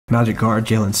Magic guard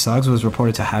Jalen Suggs was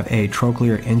reported to have a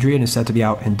trochlear injury and is said to be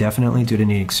out indefinitely due to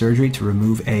needing surgery to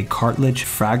remove a cartilage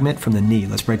fragment from the knee.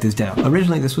 Let's break this down.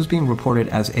 Originally, this was being reported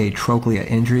as a trochlea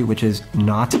injury, which is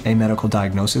not a medical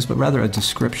diagnosis, but rather a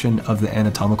description of the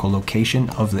anatomical location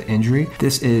of the injury.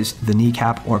 This is the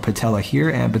kneecap or patella here,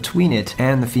 and between it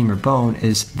and the femur bone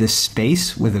is this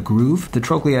space with a groove. The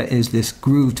trochlea is this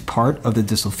grooved part of the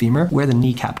distal femur where the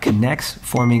kneecap connects,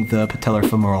 forming the patellar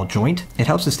femoral joint. It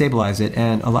helps to stabilize it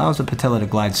and allows the patella to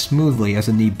glide smoothly as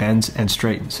the knee bends and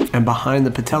straightens. And behind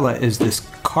the patella is this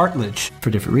cartilage. For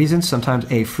different reasons, sometimes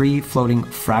a free floating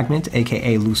fragment,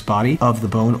 aka loose body, of the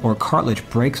bone or cartilage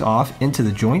breaks off into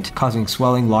the joint, causing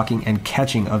swelling, locking, and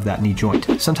catching of that knee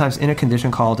joint. Sometimes in a condition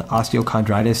called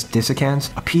osteochondritis dissecans,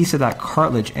 a piece of that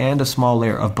cartilage and a small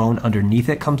layer of bone underneath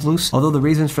it comes loose. Although the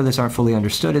reasons for this aren't fully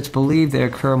understood, it's believed they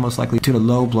occur most likely due to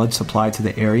low blood supply to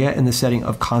the area in the setting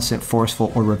of constant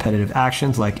forceful or repetitive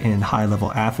actions like in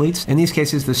high-level athletes. In these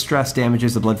cases, the stress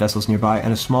damages the blood vessels nearby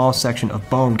and a small section of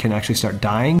bone can actually start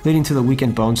dying, leading to the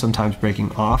weakened bone sometimes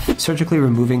breaking off. Surgically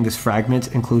removing this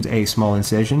fragment includes a small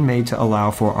incision made to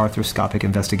allow for arthroscopic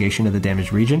investigation of the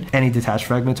damaged region. Any detached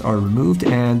fragments are removed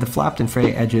and the flapped and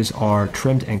frayed edges are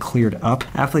trimmed and cleared up.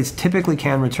 Athletes typically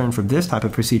can return from this type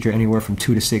of procedure anywhere from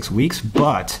 2 to 6 weeks,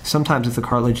 but sometimes if the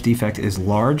cartilage defect is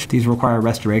large, these require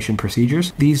restoration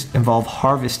procedures. These involve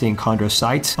harvesting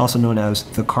chondrocytes, also known as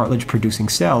the cartilage producing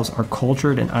cells, are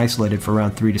cultured and isolated for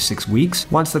around 3 to 6 weeks.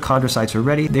 Once the chondrocytes are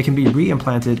ready, they can be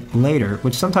reimplanted later,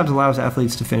 which sometimes allows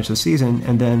athletes to finish the season,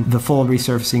 and then the full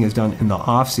resurfacing is done in the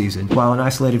off season. While an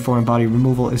isolated foreign body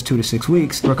removal is 2 to 6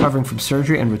 weeks, recovering from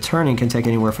surgery and returning can take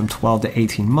anywhere from 12 to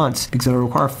 18 months because it will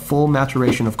require full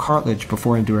maturation of cartilage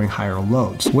before enduring higher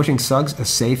loads. Wishing Suggs a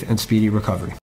safe and speedy recovery.